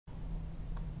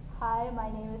Hi, my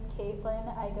name is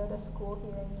Caitlin. I go to school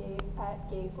here at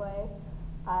Gateway.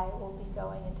 I will be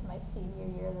going into my senior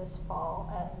year this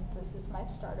fall, and this is my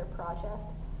starter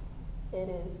project. It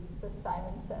is the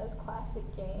Simon Says classic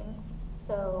game.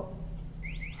 So,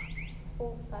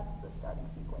 that's the starting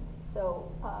sequence.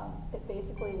 So, it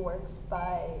basically works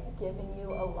by giving you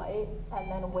a light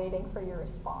and then waiting for your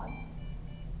response.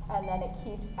 And then it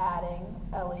keeps adding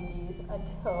LEDs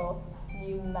until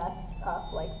you mess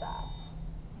up like that.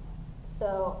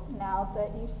 So now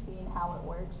that you've seen how it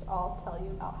works, I'll tell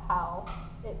you about how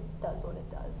it does what it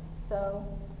does. So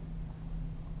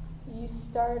you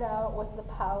start out with the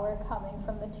power coming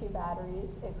from the two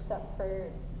batteries, except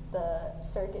for the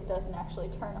circuit doesn't actually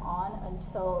turn on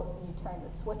until you turn the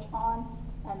switch on,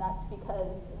 and that's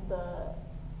because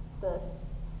the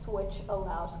switch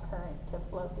allows current to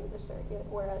flow through the circuit,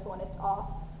 whereas when it's off,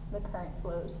 the current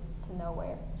flows to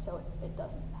nowhere, so it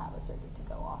doesn't have a circuit to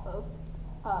go off of.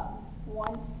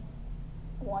 Once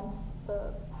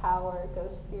the power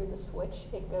goes through the switch,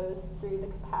 it goes through the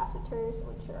capacitors,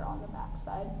 which are on the back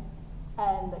side,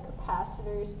 and the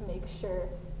capacitors make sure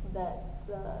that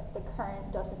the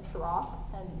current doesn't drop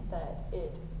and that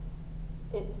it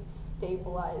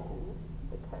stabilizes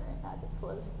the current as it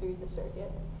flows through the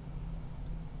circuit,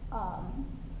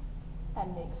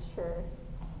 and makes sure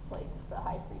like the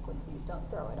high frequencies don't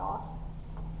throw it off.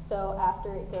 So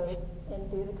after it goes in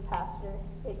through the capacitor,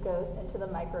 it goes into the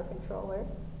microcontroller.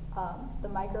 The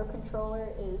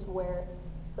microcontroller is where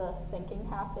the thinking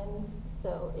happens,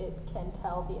 so it can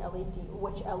tell the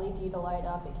which LED to light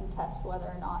up. It can test whether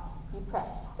or not you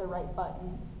pressed the right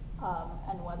button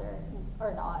and whether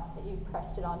or not that you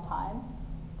pressed it on time.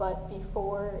 But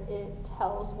before it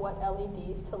tells what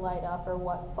LEDs to light up or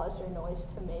what buzzer noise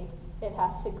to make, it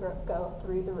has to go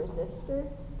through the resistor.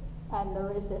 And the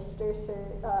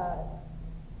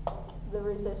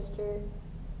resistor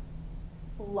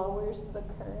lowers the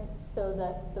current so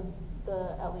that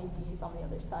the LEDs on the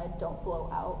other side don't blow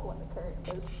out when the current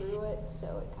goes through it,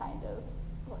 so it kind of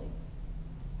like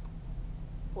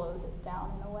slows it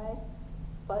down in a way.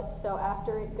 But so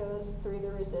after it goes through the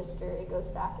resistor, it goes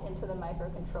back into the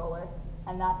microcontroller,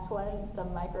 and that's when the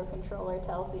microcontroller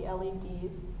tells the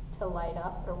LEDs to light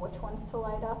up, or which ones to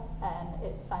light up, and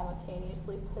it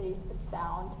simultaneously plays the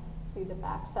sound through the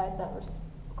backside that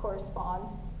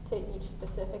corresponds to each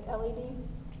specific LED.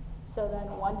 So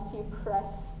then once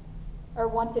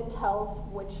it tells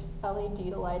which LED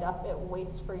to light up, it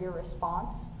waits for your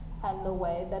response, and the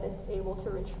way that it's able to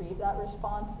retrieve that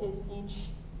response is each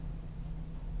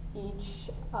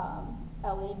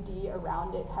LED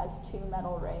around it has two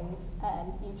metal rings,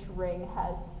 and each ring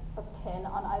has a pin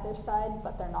on either side,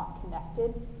 but they're not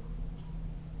connected.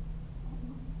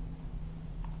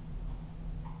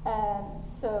 And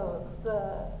so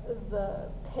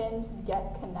the pins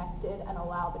get connected and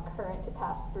allow the current to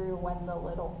pass through when the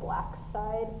little black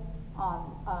side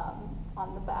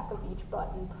on the back of each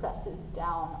button presses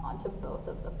down onto both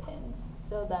of the pins.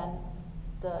 So then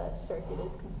the circuit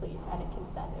is complete and it can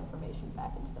send information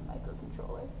back into the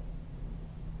microcontroller.